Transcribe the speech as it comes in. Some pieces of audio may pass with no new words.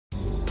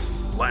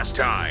Last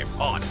time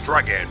on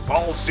Dragon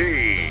Ball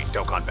Z.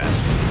 Dokkan Battle.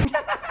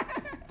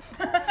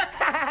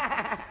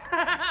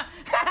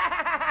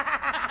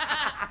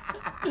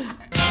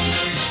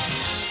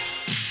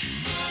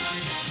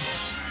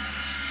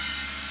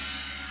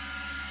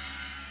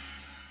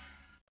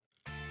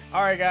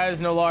 Alright guys,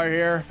 Nolar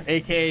here,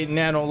 aka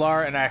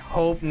Nanolar, and I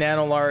hope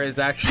Nanolar is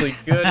actually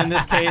good in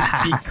this case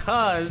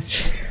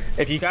because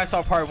if you guys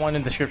saw part 1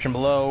 in the description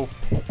below,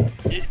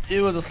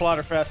 it was a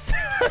slaughter fest.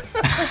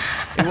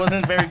 It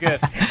wasn't very good.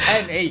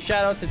 And hey,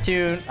 shout out to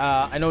Toon.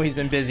 I know he's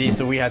been busy,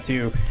 so we had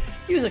to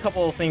use a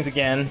couple of things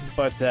again,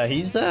 but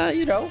he's,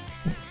 you know,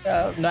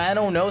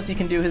 Nano knows he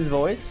can do his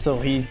voice, so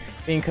he's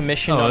being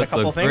commissioned on a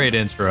couple things. Great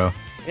intro.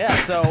 Yeah,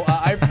 so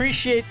I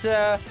appreciate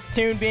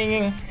Toon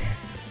being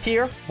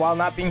here while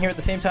not being here at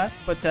the same time.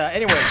 But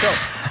anyway, so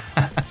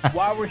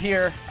while we're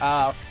here,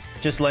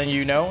 just letting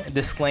you know,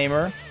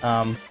 disclaimer,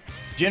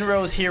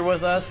 Jin-Roh is here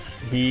with us.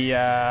 He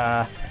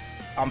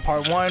on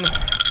part 1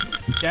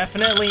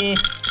 definitely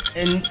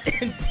in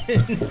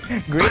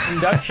great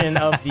induction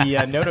of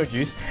the Nono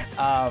juice,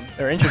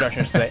 or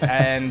introduction I should say.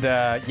 And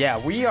yeah,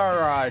 we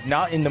are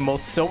not in the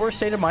most sober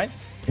state of mind.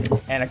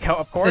 And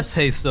of course,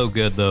 it tastes so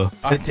good though.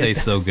 It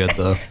tastes so good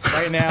though.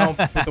 Right now,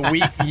 with the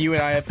week you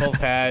and I have both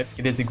had,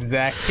 it is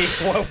exactly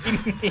what we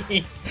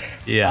need.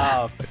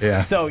 Yeah.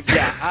 Yeah. So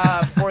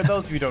yeah, for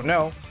those of you who don't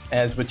know,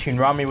 as what Toon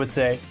Rami would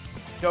say,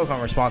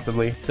 Dokkan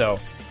responsibly. So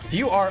if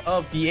you are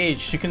of the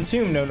age to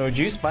consume No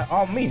Juice, by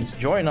all means,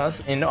 join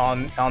us in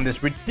on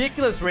this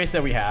ridiculous race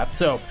that we have.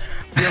 So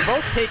we are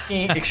both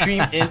taking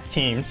Extreme Int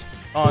teams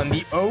on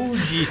the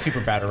OG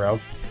Super Battle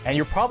Road. And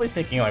you're probably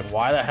thinking, like,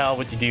 why the hell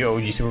would you do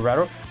OG Super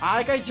Battle?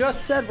 Like I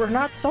just said, we're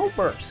not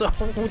sober. So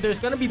there's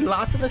going to be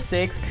lots of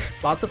mistakes,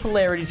 lots of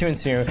hilarity to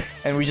ensue.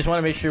 And we just want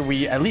to make sure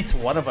at least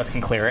one of us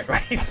can clear it,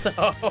 right? So...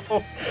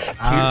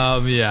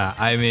 yeah,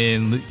 I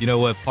mean, you know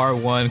what? Part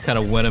 1 kind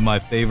of went in my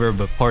favor,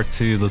 but part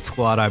 2, the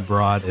squad I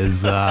brought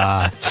is,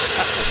 yeah.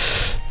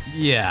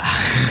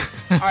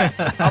 Alright,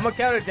 I'm going to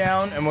count it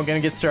down, and we're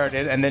going to get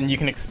started. And then you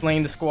can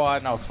explain the squad,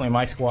 and I'll explain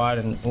my squad,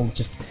 and we'll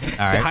just...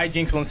 All right. The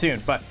hijinks will ensue.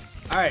 But...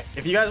 Alright,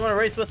 if you guys want to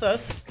race with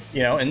us,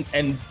 you know,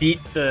 and beat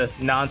the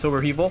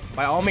non-sober people,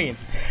 by all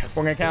means,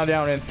 we're going to count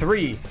down in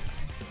 3,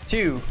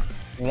 2,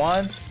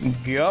 1,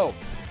 go.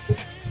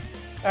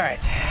 Alright,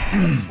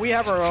 we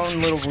have our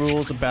own little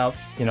rules about,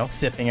 you know,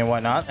 sipping and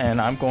whatnot, and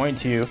I'm going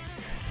to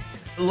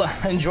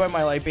enjoy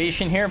my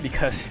libation here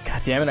because,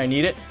 god damn it, I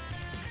need it.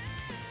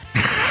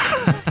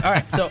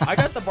 Alright, so I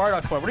got the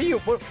Bardock squad.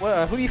 Who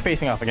are you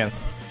facing off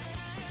against?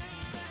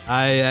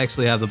 I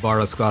actually have the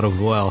Bardock squad as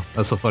well.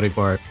 That's the funny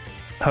part.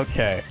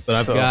 Okay,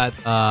 but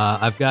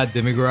I've got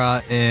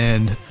Demigra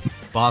and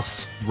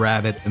Boss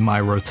Rabbit in my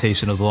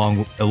rotation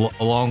along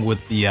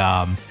with the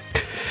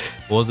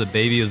what was it,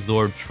 Baby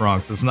Absorbed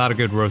Trunks. It's not a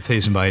good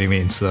rotation by any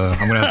means, so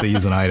I'm gonna have to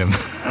use an item.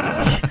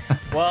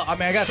 Well, I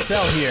mean, I got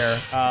Cell here,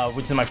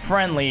 which is my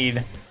friend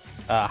lead.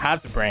 Had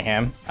to bring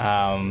him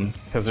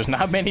because there's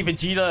not many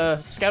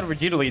Scouter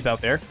Vegeta leads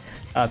out there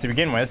to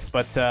begin with,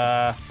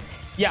 but.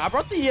 Yeah, I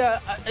brought the,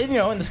 you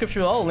know, in the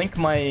description below, I'll link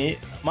my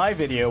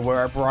video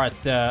where I brought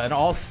an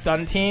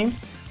all-stun team.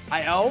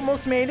 I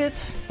almost made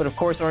it, but of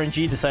course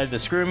RNG decided to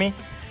screw me.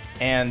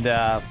 And,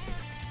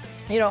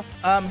 you know,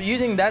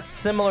 using that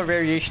similar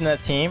variation of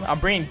that team, I'm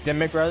bringing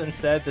Demigra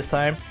instead this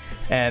time.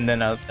 And then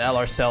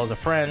LR Cell as a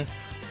friend.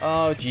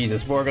 Oh,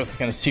 Jesus, Borgos is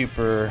going to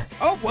super...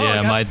 Oh, well,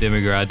 yeah, my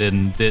Demigra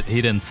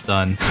he didn't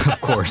stun,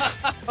 of course.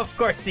 Of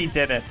course he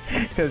didn't,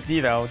 because,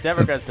 you know,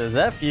 Demigra says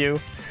F you.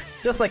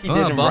 Just like he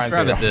did in Boss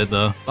Rabbit video. did,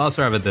 though. Boss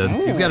Rabbit did.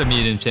 Ooh. He's got a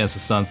medium chance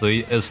of stun, so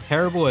as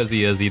terrible as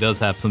he is, he does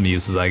have some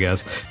uses, I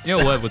guess. You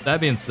know what? With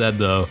that being said,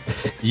 though,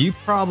 you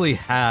probably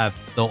have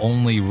the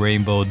only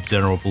Rainbow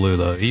General Blue,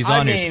 though. He's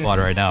on your squad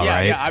right now,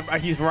 right? Yeah,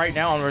 he's right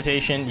now on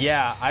rotation.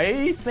 Yeah,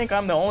 I think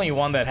I'm the only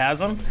one that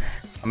has him.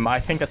 I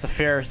think that's a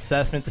fair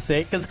assessment to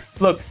say. Because,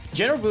 look,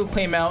 General Blue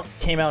came out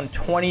in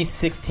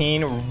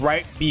 2016,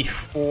 right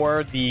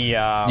before the...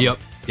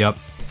 Yep.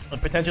 The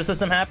potential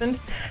system happened.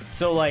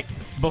 So like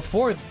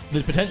before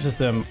the potential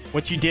system,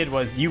 what you did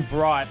was you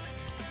brought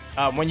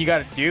when you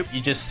got a dupe,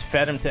 you just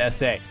fed him to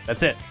SA.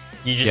 That's it.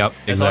 You just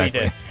that's all you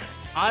did.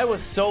 I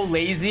was so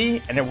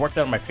lazy and it worked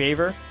out in my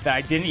favor that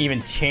I didn't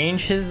even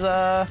change his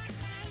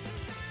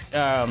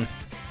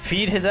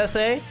feed his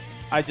SA.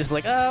 I just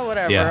like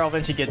whatever, I'll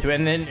eventually get to it,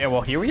 and then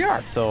well here we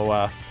are.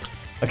 So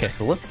okay,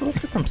 so let's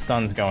get some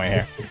stuns going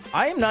here.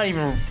 I am not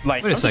even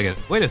like. Wait a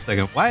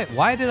second.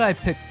 Why did I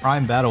pick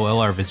Prime Battle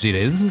LR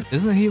Vegeta?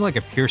 Isn't he like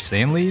a pure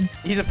Saiyan lead?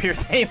 He's a pure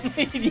Saiyan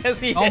lead.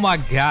 Yes, he is. Oh my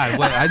god!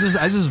 Wait, I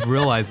just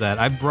realized that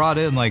I brought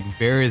in like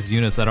various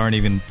units that aren't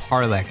even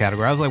part of that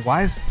category. I was like,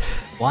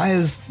 why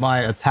is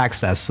my attack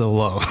stats so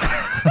low?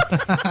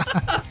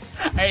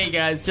 Hey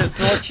guys, just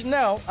to let you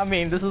know, I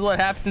mean, this is what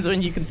happens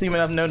when you consume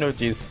enough no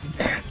juice.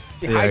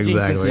 Yeah,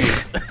 exactly.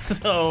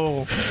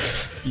 So,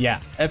 yeah,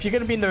 if you're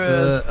gonna be in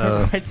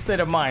the right state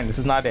of mind, this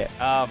is not it.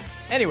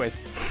 Anyways,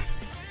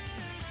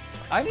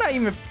 I'm not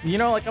even,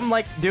 like I'm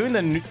like doing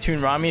the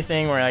Toonrami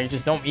thing where I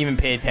just don't even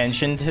pay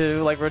attention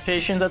to like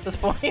rotations at this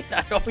point.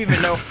 I don't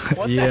even know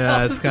what the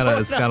hell it's kind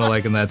of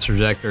like in that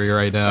trajectory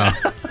right now.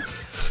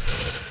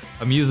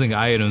 I'm using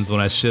items when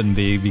I shouldn't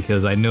be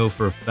because I know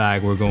for a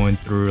fact we're going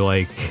through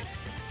like,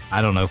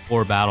 I don't know,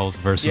 4 battles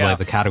versus like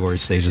the category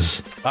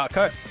stages.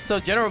 Okay. So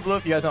General Blue,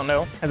 if you guys don't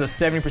know, has a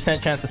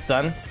 70% chance to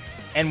stun.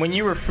 And when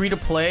you were free to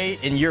play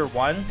in year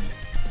 1,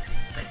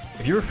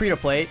 if you were free to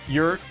play,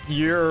 your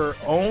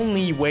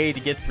only way to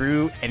get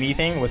through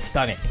anything was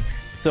stunning.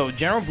 So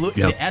General Blue,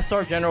 the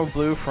SR General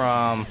Blue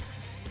from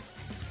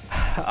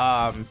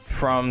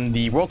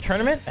the World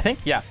Tournament, I think,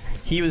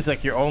 he was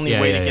like your only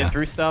way to get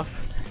through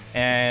stuff.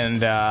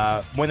 And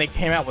when they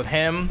came out with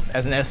him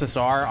as an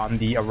SSR on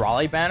the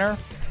Raleigh banner,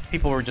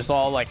 people were just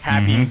all like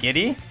happy and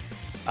giddy.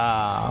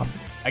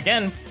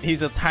 Again,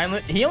 he's a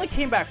timeless. He only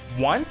came back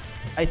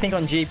once, I think,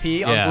 on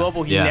JP. On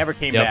Global, he never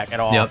came back at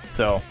all.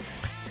 So,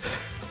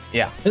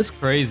 yeah. It's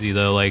crazy,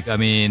 though. Like, I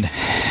mean,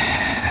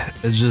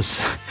 it's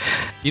just...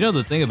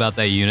 the thing about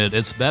that unit,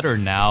 it's better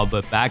now,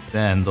 but back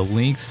then, the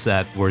Link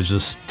set were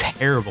just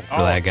terrible for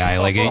that guy.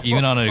 Like,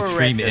 even on an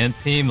Extreme Int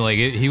team, like,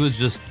 he was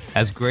just...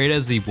 As great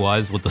as he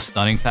was with the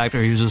stunning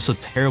factor, he was just a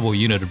terrible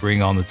unit to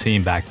bring on the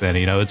team back then.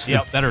 It's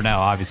better now,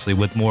 obviously,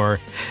 with more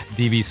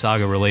DB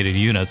Saga related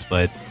units,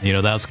 but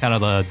that was kind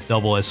of the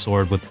double-edged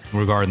sword with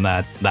regarding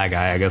that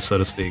guy, I guess, so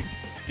to speak.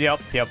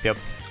 Yep.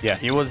 Yeah,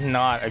 he was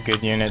not a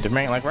good unit to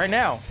bring. Like right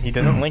now, he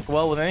doesn't link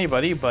well with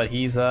anybody, but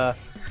he's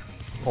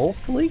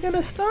hopefully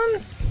gonna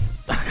stun.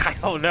 I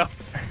don't know.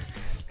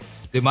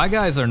 Dude, my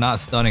guys are not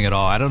stunning at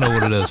all. I don't know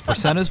what it is.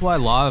 Percentage-wise,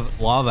 law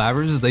of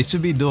averages, they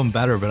should be doing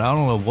better, but I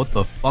don't know what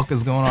the fuck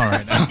is going on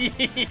right now.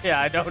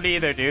 Yeah, I don't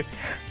either, dude.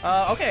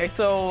 Okay,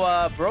 so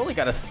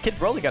Kid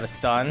Broly got a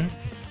stun.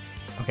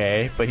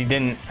 Okay, but he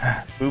didn't.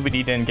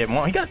 Boobity didn't get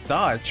one. He got a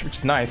dodge, which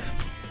is nice.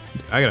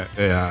 I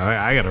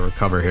gotta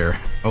recover here.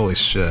 Holy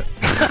shit!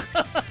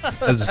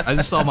 I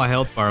just saw my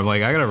health bar. I'm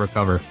like, I gotta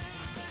recover.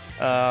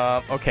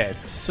 Okay,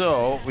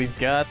 so we've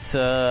got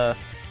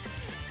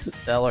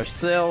Stellar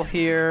Sill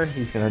here.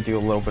 He's gonna do a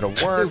little bit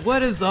of work. Dude,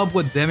 what is up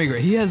with Demigra?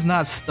 He has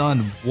not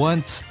stunned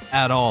once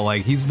at all.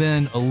 Like, he's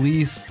been at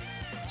least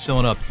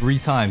showing up 3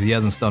 times. He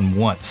hasn't stunned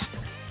once.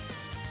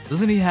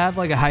 Doesn't he have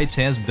like a high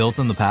chance built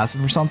in the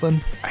passive or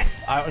something?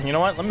 You know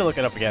what? Let me look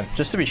it up again,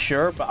 just to be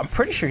sure, but I'm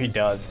pretty sure he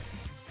does.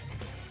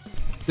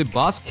 Dude,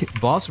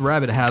 Boss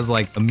Rabbit has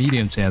like a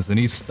medium chance, and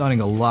he's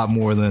stunning a lot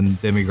more than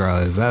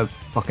Demigra is. That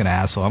fucking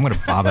asshole. I'm gonna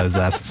bob at his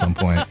ass at some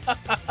point.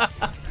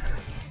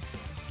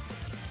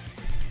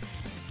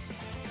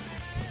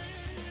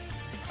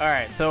 All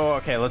right, so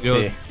okay, let's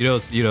see.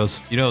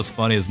 What's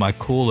funny is my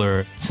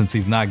cooler, since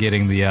he's not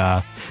getting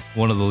the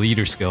one of the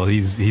leader skills,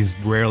 he's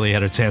rarely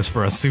had a chance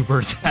for a super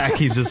attack.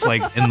 He's just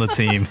like in the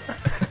team.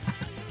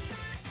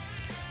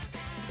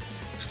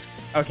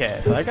 Okay,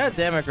 so I got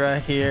Demigra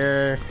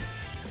here.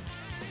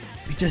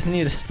 We just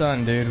need a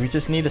stun, dude. We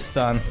just need a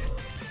stun.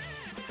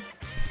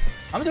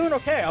 I'm doing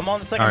okay. I'm on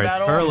the second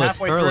battle. I'm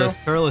halfway through.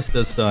 Curlis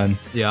does stun.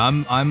 Yeah,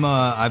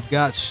 I've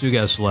got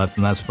Shugesh left,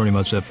 and that's pretty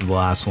much it for the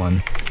last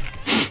one.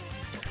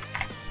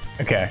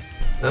 Okay.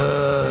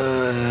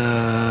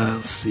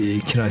 Let's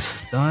see. Can I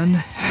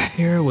stun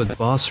here with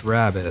Boss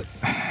Rabbit?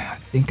 I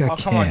think I can.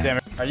 Come on, damn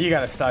it. Right, you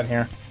got to stun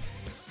here.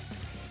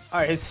 All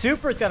right, his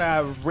super's got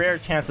a rare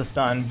chance to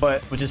stun,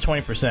 which is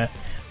 20%.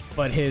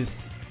 But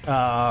his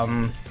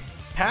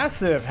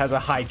passive has a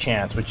high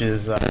chance, which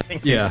is I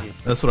think 50. Yeah,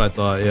 that's what I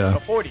thought. Yeah.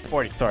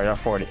 40. Sorry, not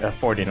 40.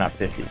 40, not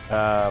 50.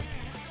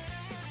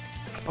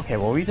 Okay,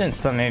 well we didn't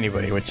stun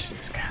anybody, which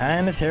is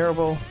kind of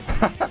terrible.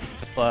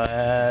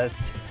 But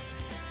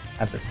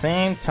at the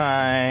same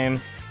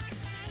time,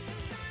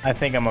 I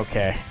think I'm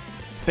okay.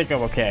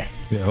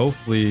 Yeah,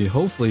 hopefully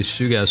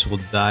Shugesh will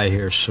die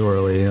here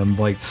shortly. I'm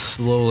like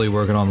slowly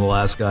working on the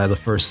last guy, the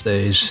first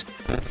stage.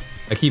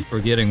 I keep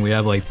forgetting we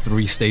have like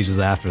 3 stages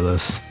after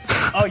this.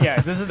 Oh yeah,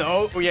 this is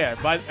the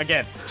but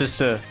again, just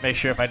to make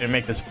sure if I didn't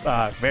make this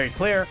very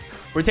clear,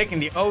 we're taking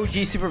the OG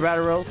Super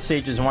Battle Road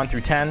stages 1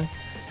 through 10.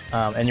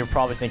 And you're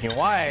probably thinking,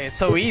 why? It's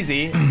so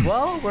easy. It's,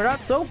 well, we're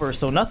not sober,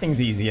 so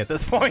nothing's easy at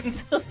this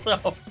point. So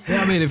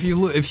yeah, I mean, if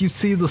you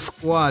see the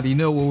squad, you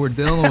know what we're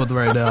dealing with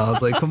right now.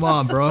 It's like, come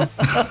on, bro.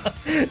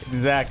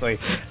 Exactly.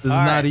 This is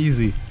not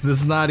easy. This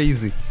is not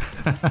easy.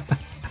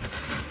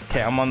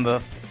 Okay, I'm on the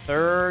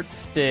 3rd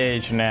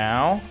stage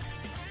now.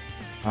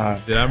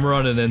 Dude, I'm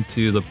running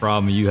into the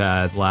problem you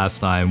had last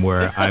time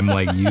where I'm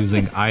like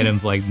using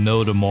items like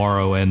no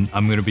tomorrow, and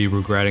I'm gonna be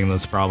regretting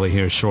this probably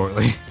here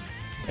shortly.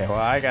 Okay, well,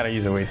 I gotta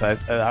use a Whis. I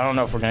don't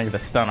know if we're gonna get the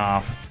stun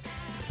off.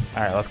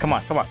 All right, come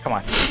on.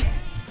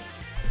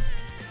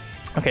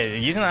 Okay,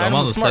 using that. I'm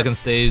on the second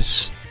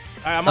stage.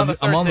 Right, I'm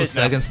on the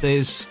second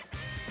stage.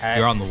 Right.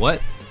 You're on the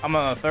what? I'm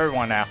on the 3rd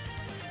one now.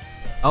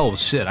 Oh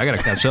shit! I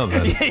gotta catch up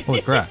then.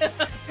 Holy crap!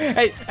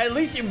 Hey, at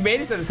least you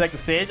made it to the 2nd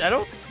stage.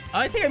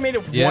 I think I made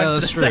it once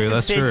to the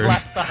second stage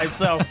last time.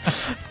 So,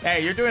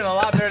 hey, you're doing a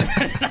lot better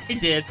than I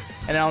did.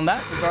 And on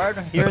that regard,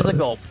 here's a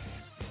gulp.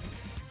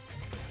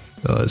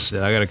 Oh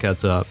shit! I gotta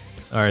catch up.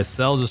 All right,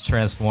 Cell just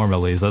transformed at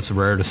least. That's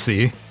rare to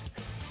see.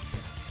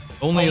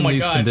 Only in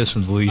these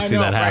conditions will you see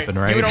that happen,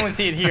 right? You would only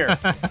see it here.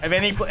 If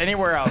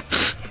anywhere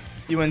else,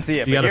 you wouldn't see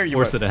it. You gotta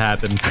force it to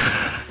happen.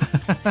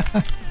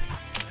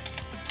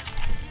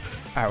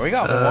 All right, we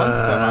got one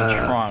stun on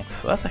Trunks.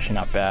 So that's actually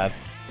not bad.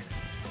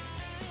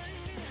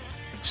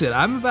 Shit,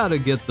 I'm about to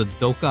get the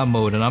Dokkan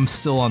mode, and I'm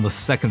still on the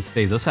second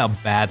stage. That's how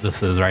bad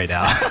this is right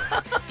now.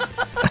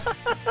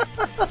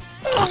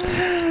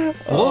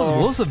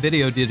 What was the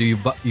video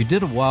you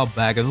did a while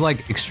back? It was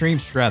like extreme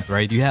strength,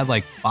 right? You had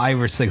like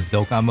 5 or 6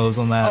 Dokkan modes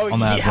on that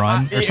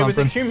run or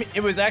something.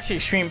 It was actually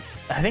extreme.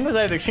 I think it was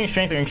either extreme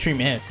strength or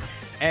extreme int,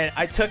 and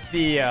I took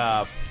the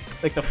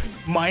like the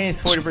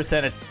minus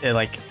 40%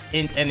 like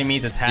int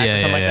enemies attack or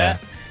something like that,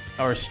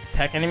 or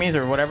tech enemies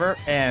or whatever,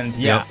 and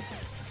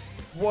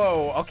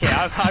whoa, okay,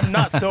 I'm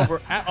not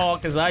sober at all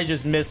because I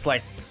just missed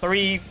like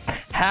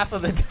half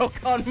of the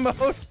Dokkan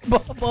mode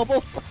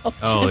bubbles.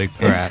 Holy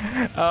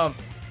crap.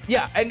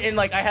 Yeah, and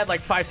like I had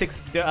like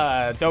 5-6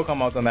 Dokkan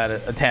modes on that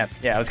attempt.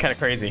 Yeah, it was kind of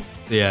crazy.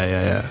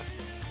 Yeah.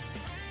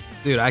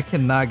 Dude, I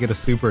cannot get a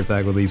super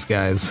attack with these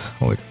guys.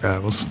 Holy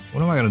crap, what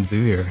am I gonna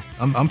do here?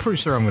 I'm pretty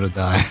sure I'm gonna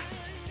die.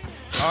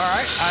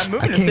 Alright, I'm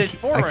moving to stage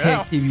 4 right now. I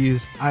can't keep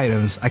use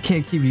items. I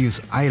can't keep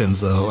use items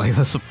though, like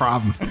that's the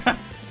problem.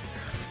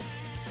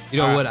 You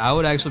know what? I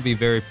would actually be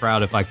very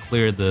proud if I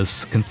cleared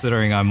this,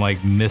 considering I'm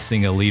like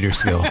missing a leader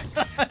skill.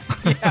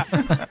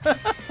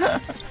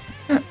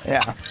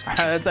 Yeah,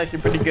 that's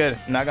actually pretty good.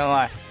 I'm not gonna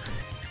lie.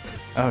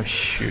 Oh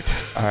shoot!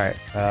 All right.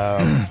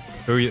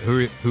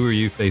 Who are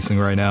you facing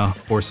right now?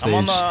 4th stage.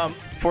 I'm on the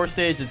 4th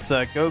stage. It's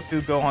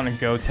Goku, Gohan, and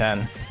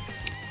Goten.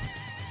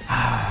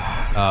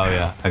 Oh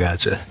yeah, I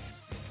gotcha.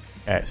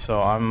 Okay,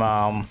 so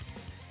I'm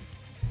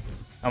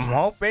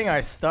hoping I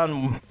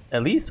stun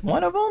at least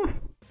one of them.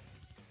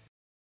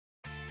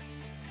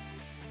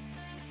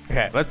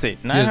 Okay, let's see.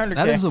 900.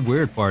 That is a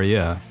weird part,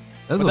 yeah.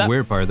 That's a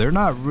weird part. They're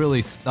not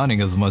really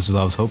stunning as much as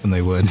I was hoping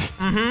they would.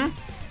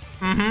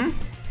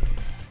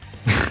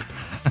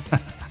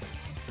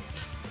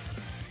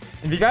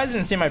 If you guys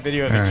didn't see my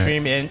video of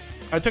Extreme Int,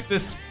 I took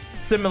this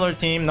similar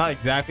team, not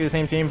exactly the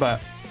same team,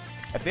 but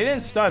if they didn't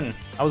stun,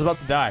 I was about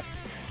to die.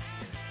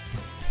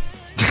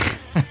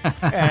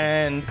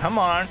 And come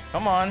on.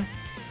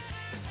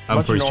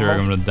 I'm pretty sure I'm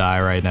gonna die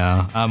right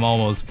now. I'm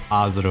almost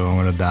positive I'm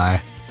gonna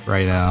die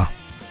right now.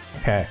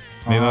 Okay.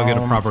 Maybe I'll get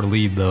a proper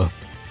lead though.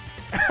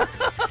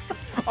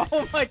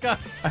 Oh my god.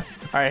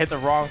 Alright, hit the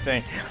wrong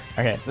thing.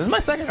 Okay, this is my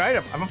second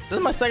item. This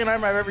is my second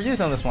item I've ever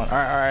used on this one.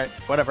 Alright,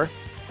 whatever.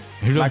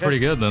 You're doing pretty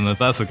good then, if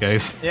that's the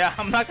case. Yeah,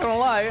 I'm not gonna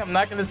lie. I'm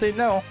not gonna say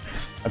no.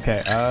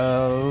 Okay,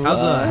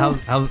 how's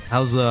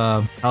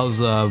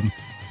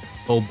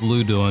old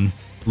Blue doing?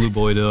 Blue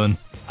boy doing?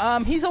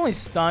 He's only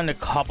stunned a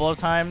couple of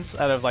times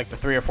out of like the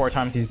 3 or 4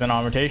 times he's been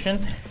on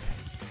rotation.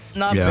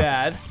 Not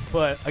bad,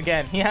 but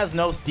again, he has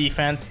no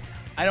defense.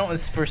 I don't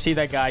foresee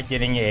that guy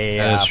getting a...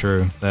 That is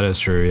true. That is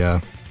true, yeah.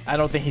 I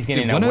don't think he's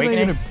getting an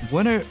awakening.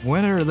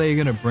 When are they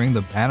gonna bring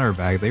the banner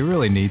back? They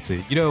really need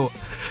to. You know,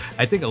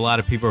 I think a lot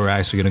of people are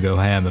actually gonna go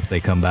ham if they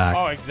come back.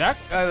 Oh,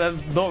 exactly.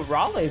 The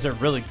Raleighs are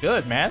really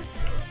good, man.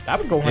 I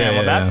would go ham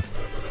on that.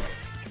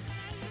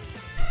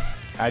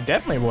 I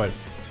definitely would.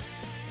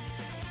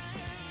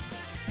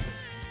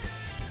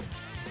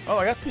 Oh,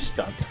 I got 2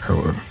 stunned.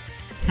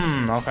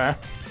 Okay.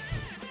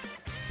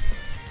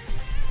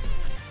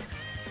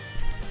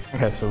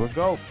 Okay, so we'll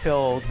go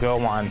kill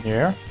Gohan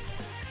here.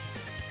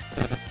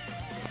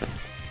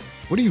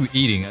 What are you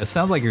eating? It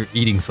sounds like you're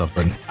eating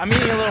something. I'm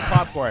eating a little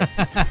popcorn.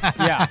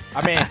 Yeah,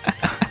 I mean,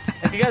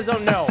 if you guys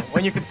don't know,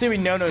 when you're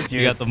consuming no juice...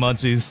 You got the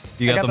munchies.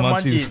 You got the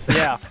munchies.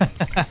 Yeah.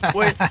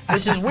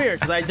 Which is weird,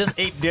 because I just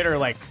ate dinner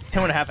like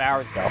 2.5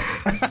 hours ago.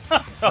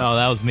 Oh,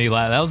 that was me.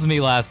 That was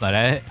me last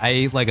night. I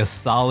ate like a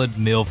solid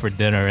meal for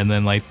dinner, and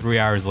then like 3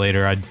 hours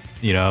later, I'm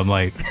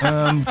like,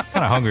 I'm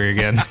kind of hungry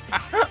again.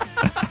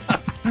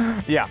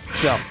 Yeah,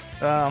 so,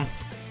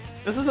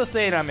 this is the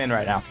state I'm in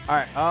right now.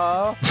 Alright,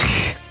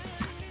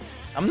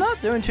 I'm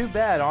not doing too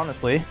bad,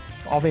 honestly,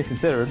 all things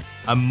considered.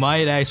 I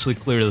might actually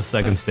clear the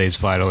second stage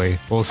finally.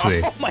 We'll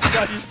see. Oh my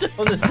god, you're still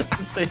on the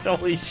second stage,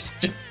 holy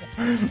shit.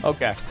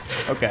 Okay.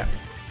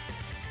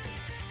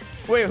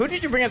 Wait, who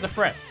did you bring as a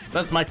friend?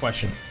 That's my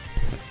question.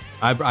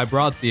 I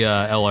brought the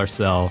LR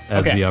Cell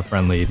as the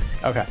friend lead.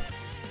 Okay.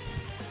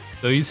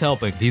 So he's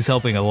helping. He's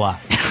helping a lot.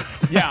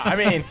 Yeah, I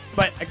mean,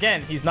 but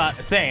again, he's not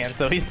a Saiyan,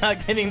 so he's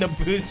not getting the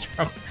boost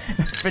from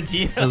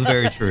Vegeta. That's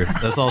very true.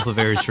 That's also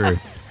very true.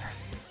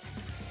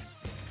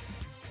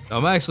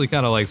 I'm actually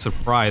kind of like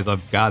surprised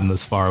I've gotten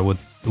this far with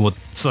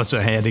such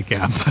a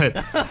handicap.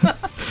 But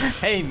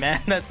hey,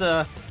 man, that's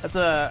a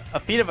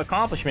feat of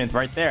accomplishment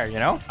right there. You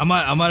know. I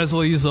might as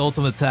well use the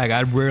ultimate attack.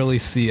 I rarely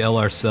see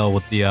LR Cell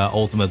with the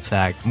ultimate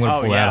attack. I'm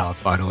gonna pull that off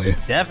finally.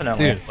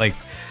 Definitely, dude. Like,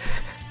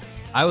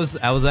 I was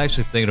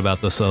actually thinking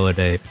about this the other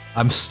day.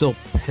 I'm still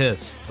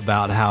pissed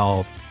about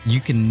how you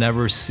can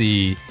never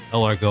see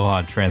LR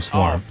Gohan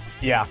transform. Oh,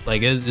 yeah.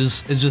 Like,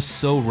 it's just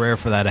so rare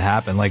for that to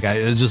happen. Like,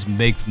 it just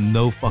makes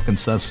no fucking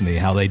sense to me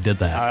how they did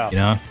that, you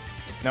know?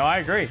 No, I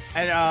agree.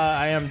 And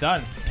I am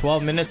done.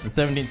 12 minutes and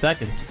 17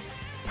 seconds.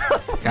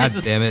 God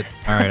damn it.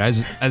 All right,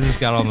 I just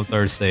got on the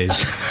third stage.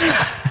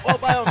 Well,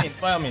 by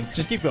all means,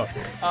 just keep going.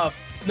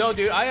 No,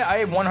 dude,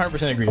 I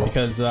 100% agree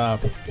because,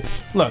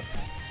 look,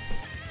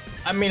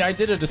 I mean, I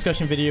did a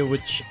discussion video,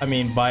 which, I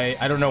mean,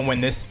 I don't know when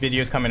this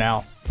video is coming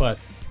out, but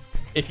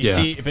if you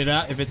see, if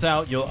it's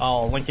out,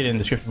 I'll link it in the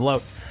description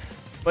below.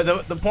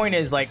 But the point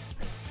is, like,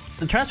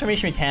 the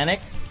transformation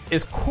mechanic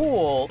is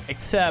cool,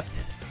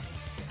 except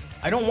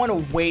I don't want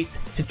to wait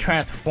to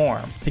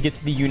transform to get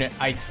to the unit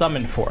I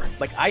summoned for.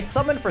 Like, I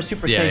summoned for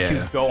Super Saiyan 2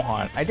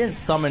 Gohan. I didn't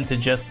summon to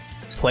just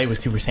play with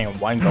Super Saiyan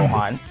 1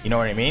 Gohan. You know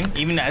what I mean?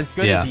 Even as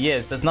good as he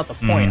is, that's not the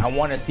point. I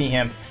want to see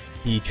him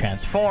be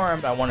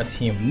transformed. I want to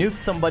see him nuke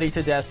somebody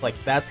to death.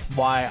 Like, that's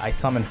why I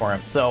summoned for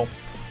him. So,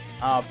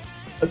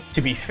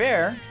 to be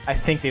fair, I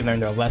think they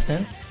learned their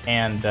lesson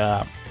and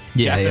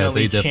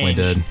definitely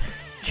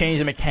change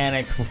the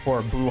mechanics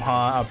for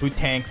Buu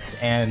Tanks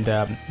and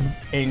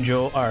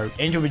Angel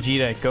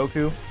Vegeta and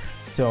Goku.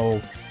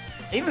 So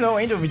even though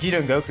Angel Vegeta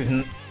and Goku is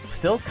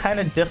still kind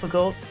of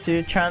difficult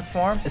to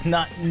transform, it's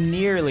not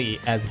nearly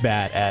as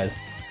bad as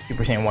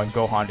Super Saiyan 1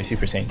 Gohan to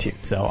Super Saiyan 2.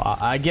 So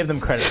I give them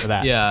credit for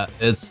that. Yeah,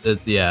 it's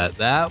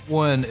that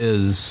one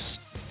is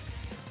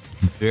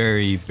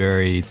very,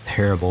 very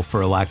terrible,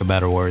 for lack of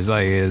better words.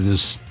 Like, it's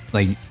just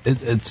like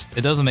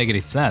it doesn't make any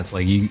sense.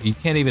 Like, you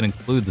can't even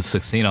include the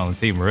 16 on the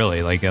team,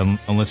 really, like,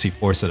 unless you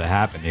force it to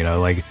happen, you know.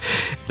 Like,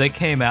 if they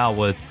came out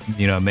with,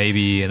 you know,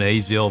 maybe an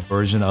AGL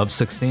version of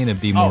 16,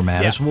 it'd be more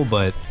manageable.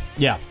 But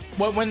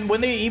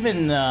when they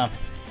even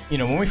you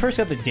know, when we first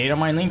got the data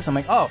mine links, I'm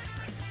like, oh,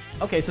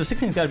 okay, so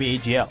 16's got to be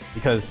AGL,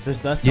 because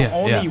that's the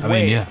only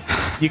way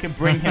you can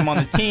bring him on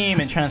the team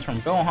and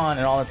transform Gohan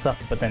and all that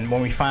stuff. But then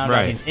when we found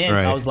out he's in,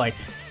 I was like,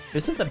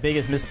 this is the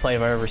biggest misplay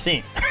I've ever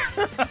seen.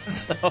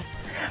 So,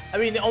 I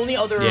mean, the only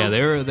other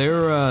they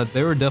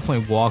were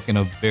definitely walking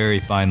a very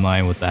fine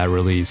line with that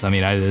release. I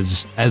mean,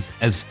 just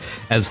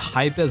as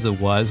hype as it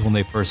was when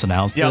they first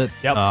announced it.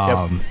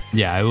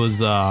 Yeah, it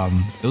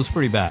was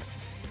pretty bad.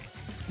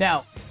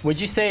 Now,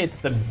 would you say it's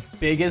the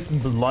biggest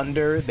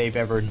blunder they've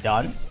ever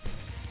done?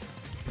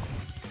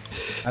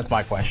 That's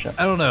my question.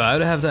 I don't know. I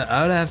would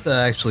have to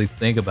actually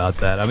think about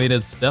that. I mean,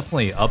 it's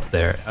definitely up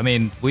there. I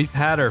mean, we've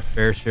had our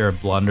fair share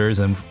of blunders,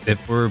 and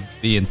if we're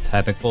being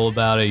technical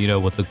about it, you know,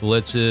 with the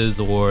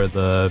glitches or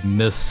the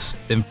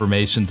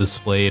misinformation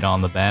displayed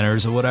on the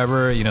banners or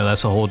whatever, you know,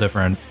 that's a whole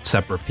different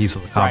separate piece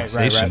of the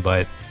conversation.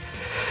 But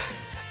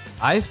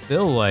I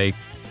feel like,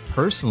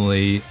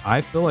 personally,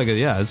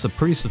 it's a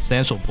pretty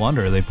substantial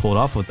blunder they pulled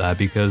off with that,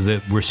 because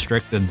it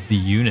restricted the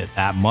unit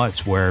that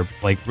much, where,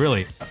 like,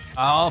 really,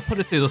 I'll put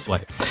it to you this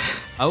way.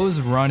 I was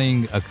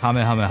running a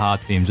Kamehameha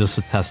team just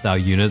to test out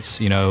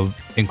units, you know,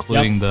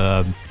 including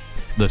the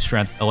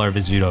strength LR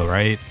Vegito,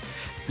 right?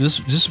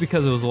 Just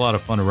because it was a lot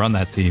of fun to run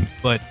that team.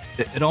 But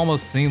it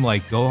almost seemed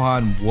like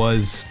Gohan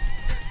was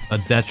a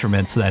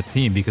detriment to that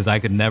team, because I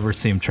could never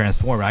see him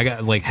transform. I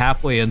got, like,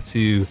 halfway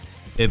into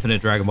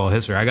Infinite Dragon Ball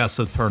history, I got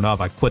so turned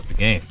off I quit the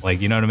game. Like,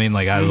 you know what I mean?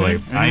 Like, I was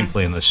like, I ain't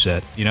playing this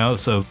shit, you know?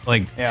 So,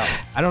 like,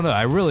 I don't know.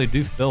 I really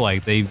do feel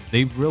like they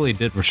really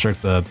did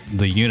restrict the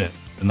unit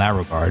in that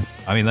regard.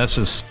 I mean, that's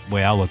just the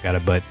way I look at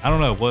it. But I don't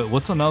know.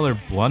 What's another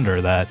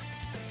blunder that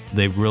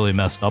they really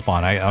messed up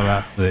on?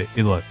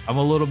 Look, I'm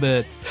a little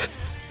bit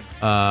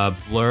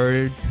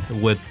blurred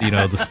with, you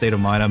know, the state of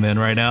mind I'm in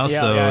right now.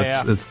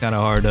 It's kind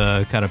of hard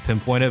to kind of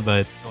pinpoint it.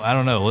 But I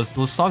don't know.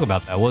 Let's talk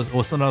about that.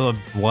 What's another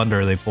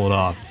blunder they pulled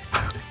off?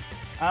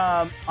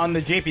 On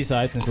the JP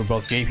side, since we're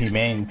both JP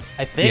mains,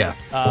 I think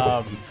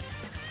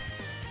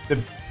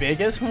the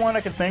biggest one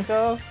I could think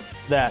of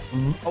the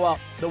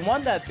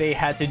one that they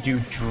had to do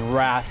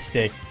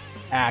drastic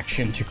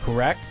action to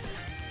correct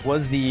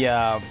was the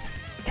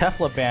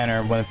Kefla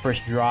banner when it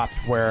first dropped,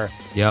 where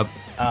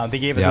they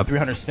gave us the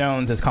 300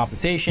 stones as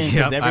compensation.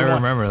 I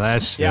remember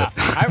that shit. Yeah,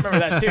 I remember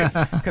that too,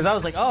 because I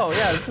was like, oh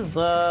yeah, this is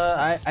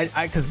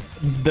because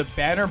the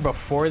banner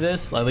before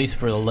this, at least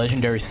for the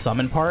legendary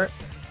summon part,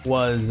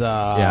 was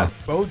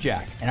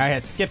Bojack, and I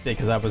had skipped it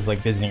because I was like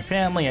visiting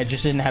family. I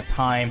just didn't have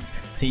time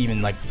to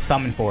even like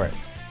summon for it.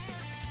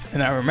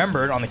 And I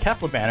remembered on the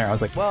Kefla banner, I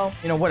was like, well,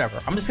 you know, whatever.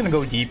 I'm just gonna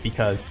go deep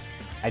because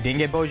I didn't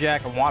get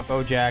Bojack. I want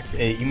Bojack,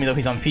 even though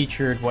he's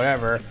unfeatured,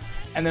 whatever.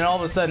 And then all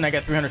of a sudden, I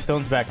got 300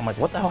 stones back. I'm like,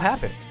 what the hell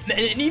happened?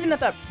 And even at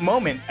that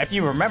moment, if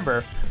you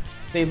remember,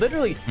 they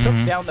literally took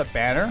down the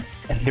banner,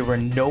 and there were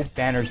no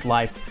banners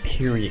live.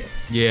 Period.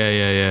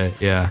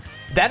 Yeah.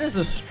 That is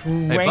the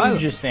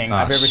strangest thing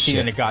I've ever seen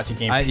in a gacha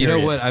game. You know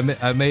what?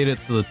 I made it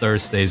to the third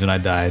stage and I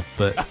died,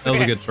 but that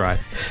was a good try.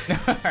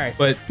 All right.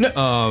 But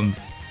I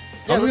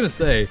was gonna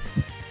say,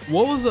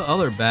 what was the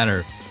other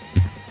banner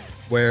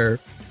where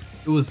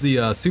it was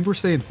the Super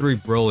Saiyan 3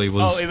 Broly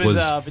was? Oh, it was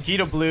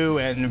Vegeta Blue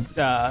and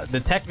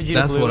the Tech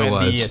Vegeta Blue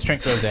and the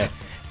Strength Rose.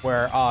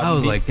 Where I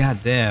was like, God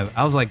damn!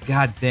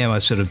 I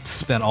should have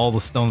spent all the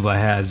stones I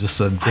had just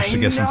to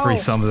get some free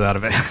summons out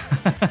of it.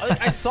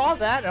 I saw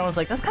that and I was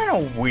like, that's kind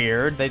of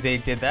weird that they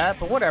did that,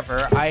 but whatever.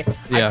 I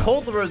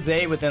pulled the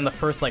rosé within the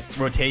first like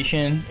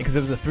rotation because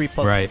it was a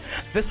 3+. Right.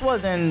 This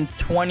was in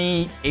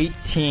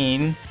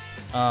 2018.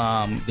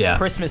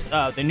 Christmas,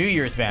 the New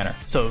Year's banner.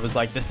 So it was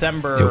like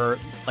December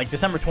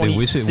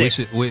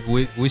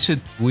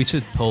 26th. We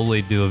should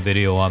totally do a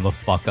video on the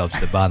fuck ups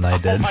that Bandai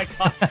did. Oh my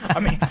god! I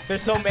mean,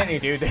 there's so many,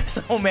 dude. There's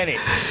so many.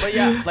 But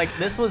yeah, like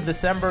this was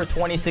December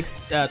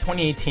 26th,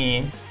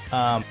 2018.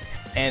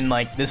 And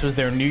like this was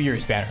their New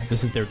Year's banner.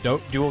 This is their dual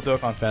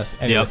Dokkan Fest,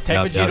 and it was Tech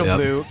Vegeta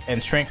Blue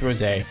and Strength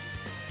Rosé.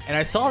 And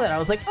I saw that, I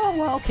was like, oh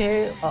well,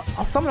 okay,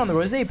 I'll summon on the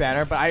Rosé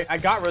banner. But I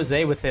got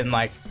Rosé within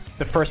like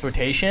the first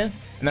rotation.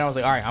 And then I was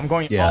like, all right, I'm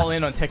going all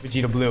in on Tech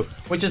Vegeta Blue,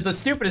 which is the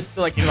stupidest,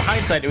 like in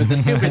hindsight, it was the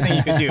stupidest thing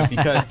you could do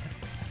because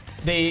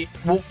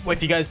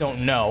if you guys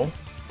don't know,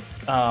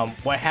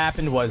 what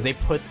happened was they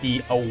put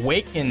the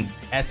Awakened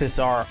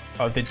SSR,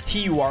 the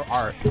TUR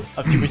art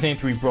of Super Saiyan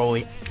 3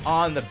 Broly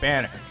on the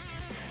banner.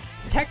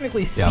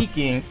 Technically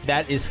speaking,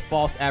 that is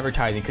false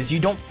advertising because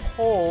you don't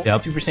pull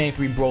Super Saiyan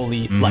 3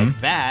 Broly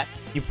like that.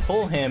 You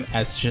pull him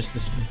as just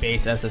this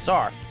base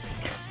SSR.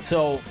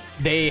 So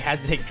they had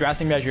to take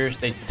drastic measures.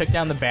 They took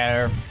down the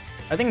banner,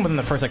 I think within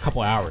the first like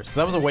couple of hours, because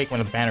I was awake when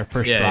the banner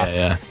first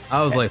dropped.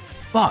 I was like,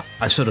 fuck,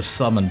 I should have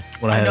summoned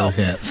when I had a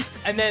chance.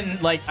 And then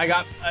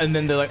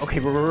then they're like, okay,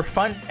 we'll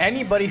refund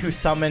anybody who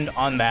summoned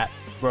on that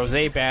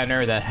Rosé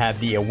banner that had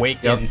the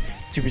Awakened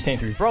Super Saiyan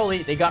 3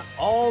 Broly. They got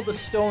all the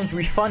stones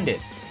refunded.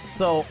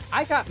 So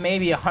I got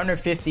maybe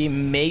 150,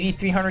 maybe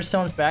 300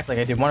 stones back. Like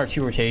I did 1 or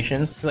 2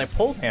 rotations because I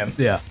pulled him.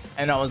 Yeah.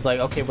 And I was like,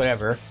 okay,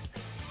 whatever.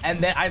 And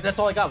then that's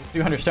all I got was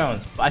 300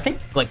 stones. I think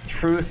like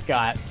Truth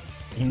got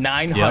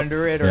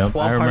 900 or 1,200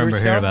 I remember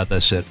stones. hearing about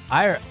that shit.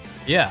 I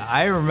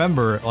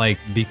remember like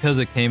because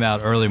it came out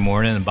early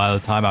morning, and by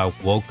the time I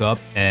woke up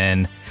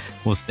and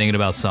was thinking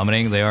about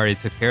summoning, they already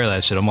took care of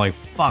that shit. I'm like,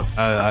 fuck,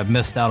 I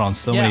missed out on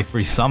so many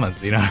free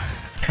summons, you know.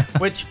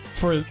 Which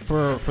for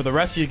the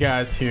rest of you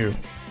guys who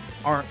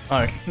aren't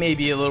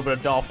maybe a little bit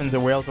of dolphins or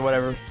whales or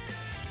whatever.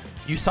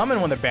 You summon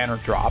when the banner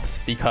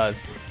drops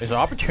because there's an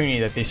opportunity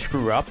that they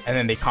screw up and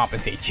then they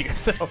compensate you.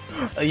 So,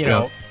 you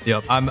know.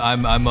 Yep.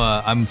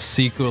 I'm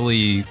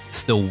secretly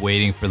still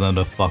waiting for them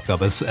to fuck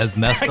up. As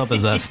messed up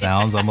as that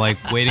sounds, I'm like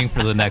waiting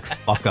for the next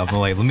fuck up. I'm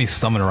like, let me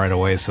summon right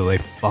away so they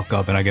fuck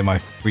up and I get my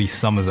free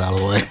summons out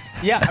of the way.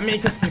 Yeah, I mean,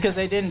 because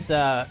they didn't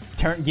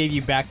give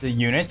you back the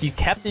units. You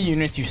kept the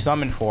units you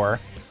summoned for.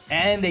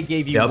 And they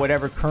gave you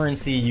whatever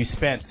currency you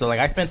spent. So like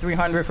I spent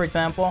 300, for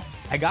example.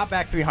 I got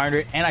back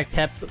 300, and I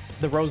kept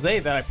the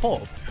rosé that I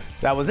pulled.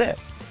 That was it.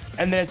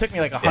 And then it took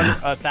me like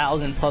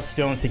 1,000 plus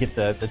stones to get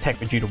the Tech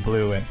Vegeta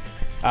Blue. And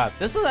at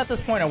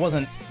this point, I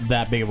wasn't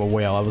that big of a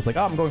whale. I was like,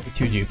 oh, I'm going for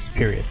 2 dupes,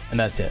 period, and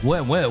that's it.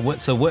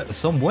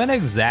 So when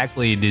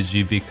exactly did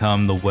you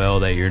become the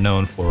whale that you're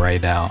known for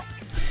right now?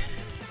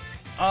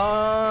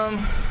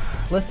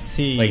 Let's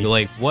see.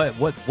 Like what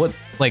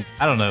like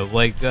I don't know.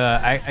 Like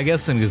I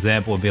guess an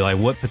example would be like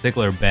what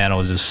particular banner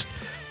was just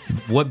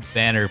what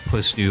banner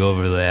pushed you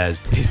over the edge,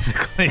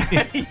 basically.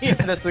 Yeah,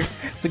 that's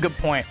a good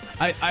point.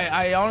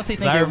 I honestly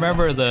think I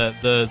remember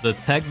the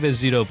Tech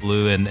Vegeta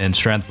Blue and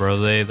Strength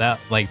Rosé.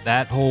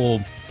 That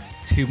whole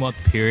 2-month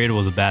period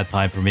was a bad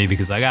time for me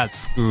because I got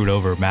screwed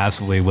over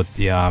massively with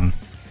the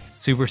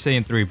Super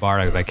Saiyan 3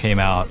 Bardock that came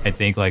out, I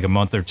think, like a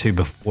month or 2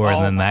 before,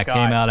 and then that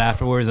came out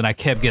afterwards, and I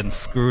kept getting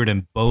screwed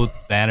in both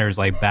banners,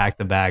 like, back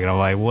to back, and I'm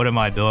like, what am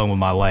I doing with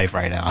my life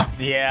right now?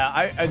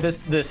 Yeah, the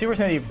Super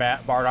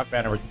Saiyan Bardock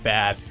banner was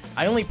bad.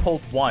 I only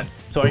pulled 1,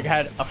 so I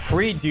had a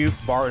free dupe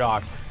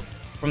Bardock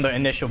from the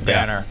initial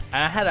banner,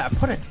 and I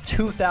put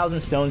 2,000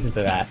 stones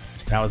into that,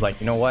 and I was like,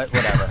 you know what,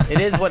 whatever. It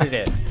is what it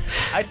is.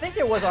 I think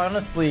it was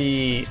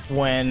honestly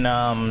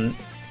when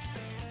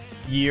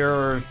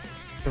year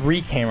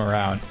 3 came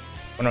around,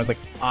 when I was like,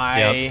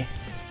 I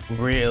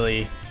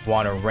really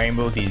want to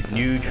rainbow these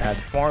new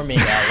transforming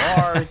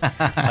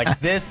LRs.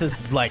 This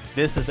is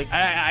the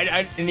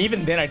and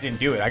even then I didn't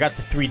do it. I got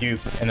the 3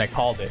 dupes and I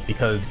called it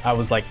because I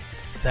was like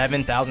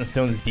 7,000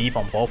 stones deep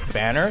on both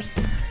banners,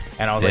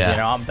 and I was like, you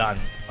know, I'm done.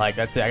 Like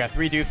that's it. I got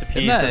 3 dupes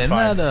apiece. Isn't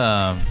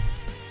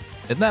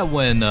that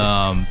when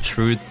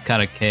Truth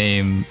kind of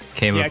came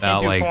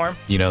about, like form?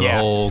 You know, the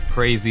whole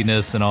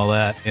craziness and all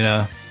that, you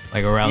know?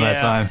 Like around that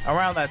time?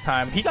 Around that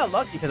time. He got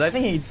lucky because I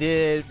think he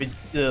did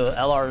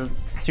LR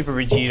Super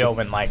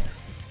Vegito in like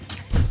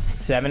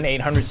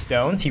 700-800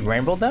 stones. He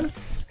rainbowed them.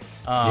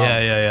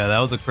 Yeah. That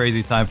was a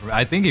crazy time for me.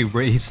 I think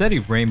he said he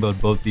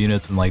rainbowed both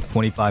units in like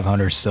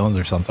 2,500 stones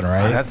or something,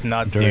 right? Oh, that's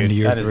nuts, dude.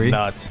 That is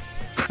nuts.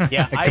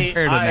 Yeah,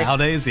 compared to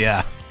nowadays,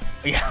 yeah.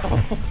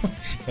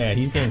 Yeah,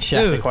 he's getting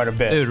shafted quite a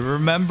bit. Dude,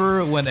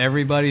 remember when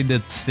everybody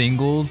did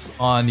singles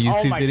on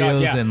YouTube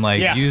videos and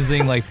like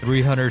using like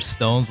 300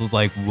 stones was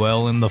like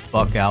welling the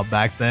fuck out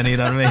back then, you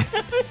know what I mean?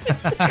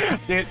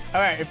 Dude,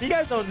 all right, if you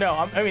guys don't know,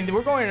 I mean,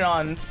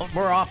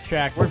 we're off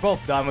track. We're both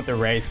done with the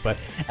race, but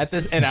at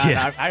this, and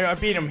I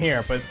beat him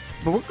here, but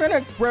we're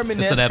gonna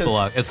reminisce. It's an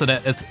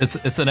epilogue.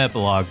 It's an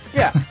epilogue.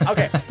 Yeah.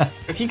 Okay.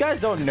 If you guys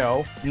don't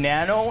know,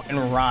 Nano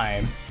and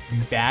Rhyme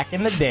back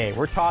in the day,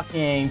 we're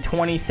talking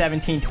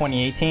 2017,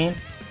 2018,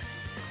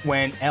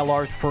 when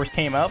LRs first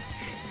came up,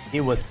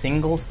 it was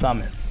single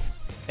summons.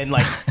 And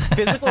like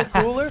physical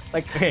cooler,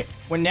 like okay,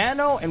 when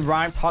Nano and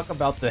Rhyme talk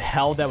about the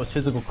hell that was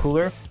physical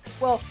cooler,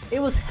 well, it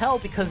was hell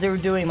because they were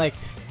doing like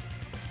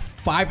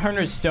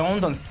 500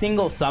 stones on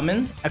single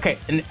summons. Okay,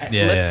 and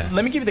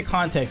let me give you the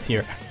context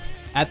here.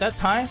 At that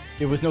time,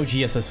 there was no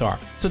GSSR,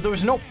 so there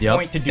was no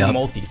point to do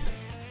multis.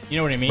 You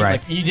know what I mean?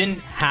 Right. Like you didn't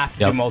have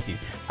to do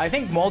multis. I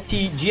think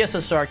multi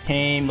GSSR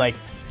came like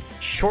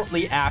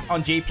shortly after,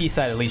 on JP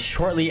side at least,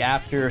 shortly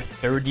after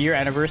 3rd year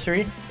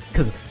anniversary.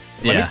 Because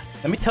let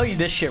me tell you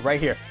this shit right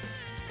here.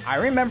 I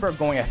remember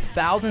going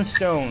 1,000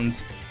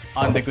 stones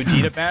on the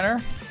Gogeta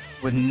banner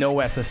with no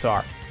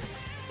SSR.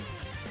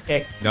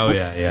 Okay. Oh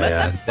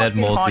yeah. Dead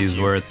multis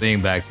were a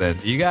thing back then.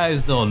 You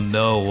guys don't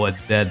know what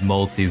dead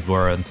multis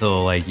were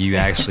until like you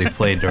actually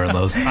played during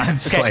those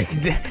times. Okay.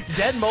 Like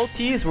dead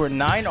multis were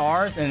 9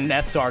 Rs and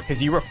an SR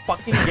because you were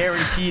fucking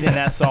guaranteed an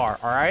SR. All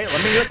right,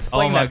 let me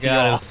explain that to you. Oh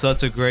my god, it's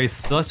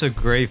such a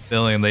great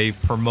feeling. They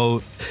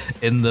promote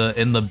in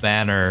the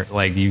banner,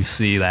 like you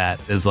see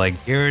that is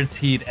like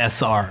guaranteed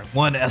SR,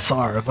 1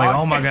 SR. It's like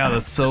oh my god,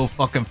 that's so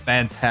fucking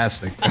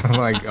fantastic. I'm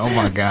like oh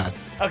my god.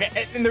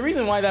 Okay, and the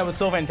reason why that was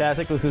so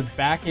fantastic was because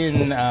back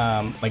in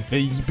like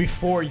the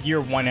before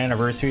year 1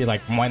 anniversary,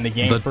 like when the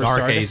game first started. The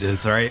dark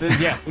ages, right?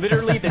 Yeah,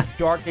 literally the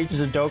dark ages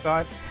of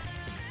Dokkan.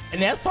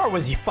 And SR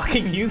was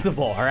fucking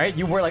usable, all right?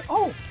 You were like,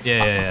 oh,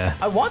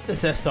 I want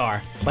this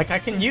SR. Like, I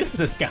can use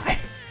this guy.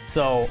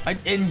 So,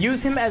 and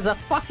use him as a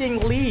fucking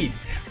lead,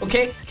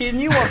 okay? Can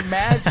you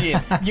imagine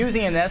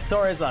using an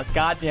SR as a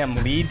goddamn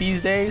lead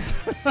these days?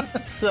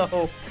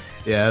 So...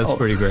 Yeah, that's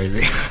pretty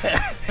crazy.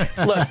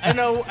 Look, I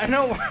know,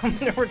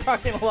 we're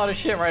talking a lot of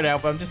shit right now,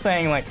 but I'm just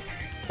saying, like,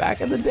 back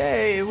in the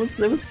day, it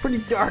was pretty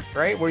dark,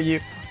 right?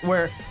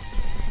 Where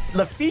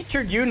the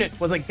featured unit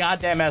was a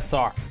goddamn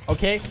SR,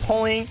 okay?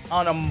 Pulling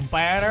on a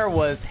banner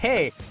was,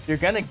 hey, you're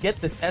gonna get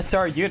this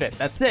SR unit.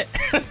 That's it.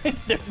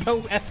 There's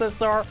no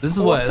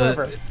SSR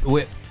whatsoever.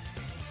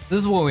 This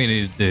is what we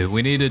need to do.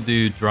 We need to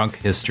do drunk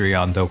history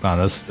on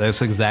Dokkan.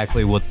 That's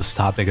exactly what this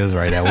topic is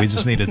right now. We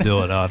just need to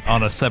do it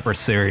on a separate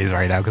series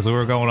right now because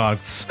we're going on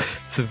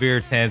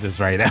severe tangents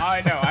right now.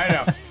 I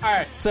know. All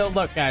right, so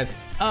look, guys.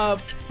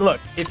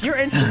 Look, if you're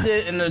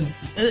interested in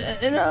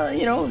a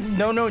you know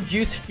no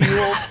juice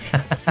fueled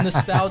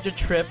nostalgia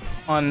trip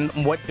on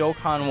what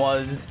Dokkan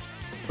was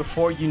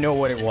before you know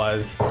what it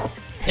was.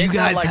 You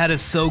guys had it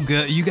so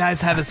good. You guys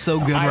have it so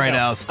good right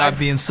now. Stop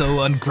being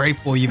so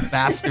ungrateful, you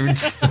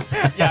bastards.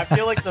 Yeah, I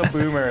feel like the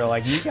boomer.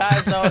 Like, you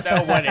guys don't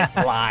know what it's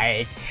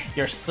like.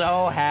 You're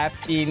so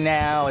happy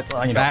now. It's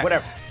like,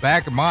 whatever.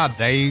 Back in my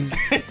day.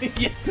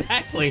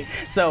 Exactly.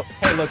 So,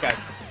 hey, look, guys.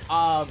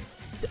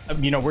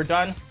 We're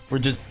done. We're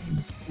just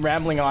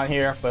rambling on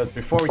here. But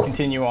before we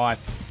continue on,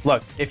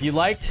 look, if you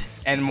liked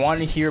and want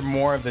to hear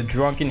more of the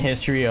drunken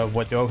history of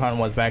what Dokkan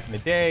was back in the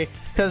day,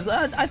 because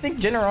I think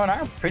Jin-Roh and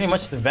I are pretty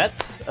much the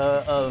vets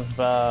of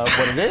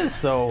what it is.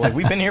 So like,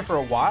 we've been here for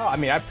a while. I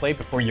mean, I played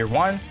before year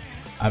 1.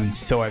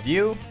 So have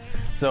you.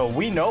 So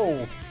we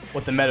know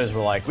what the metas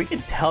were like. We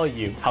can tell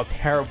you how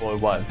terrible it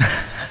was.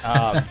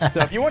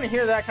 So if you want to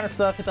hear that kind of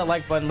stuff, hit that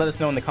like button. Let us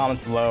know in the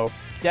comments below.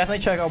 Definitely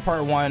check out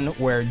part 1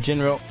 where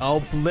Jin-Roh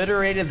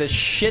obliterated the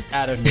shit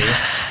out of me.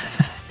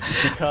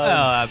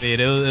 Because I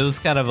mean, it was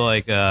kind of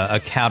like a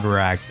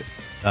counteract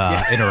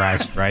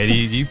interaction, right?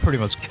 You pretty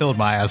much killed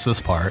my ass this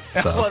part.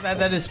 So. Well,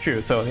 that is true.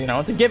 So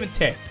it's a give and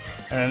take,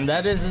 and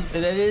that is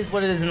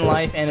what it is in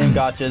life and in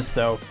gotchas.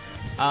 So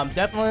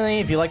definitely,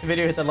 if you like the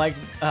video, hit the like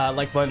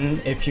button.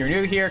 If you're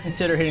new here,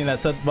 consider hitting that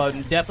sub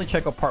button. Definitely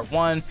check out part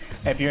 1.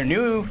 If you're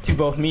new to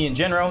both me and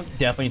Jin-Roh,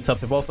 definitely sub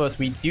to both of us.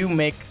 We do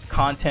make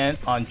content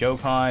on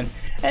Dokkan,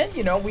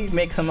 and we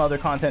make some other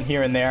content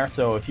here and there.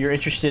 So if you're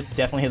interested,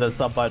 definitely hit the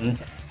sub button.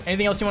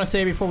 Anything else you want to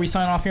say before we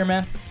sign off here,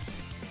 man?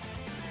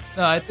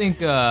 No, I think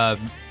the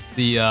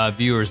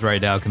viewers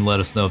right now can let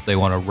us know if they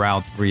want a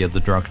round 3 of the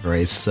Drunken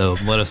Race. So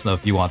let us know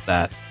if you want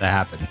that to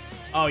happen.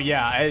 Oh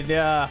yeah,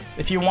 and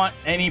if you want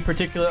any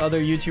particular other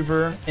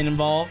YouTuber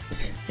involved,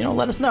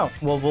 let us know.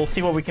 We'll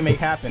see what we can make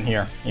happen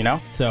here.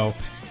 So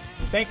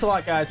thanks a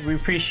lot, guys. We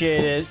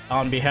appreciate it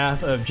on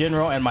behalf of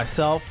Jin-Roh and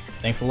myself.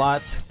 Thanks a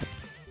lot.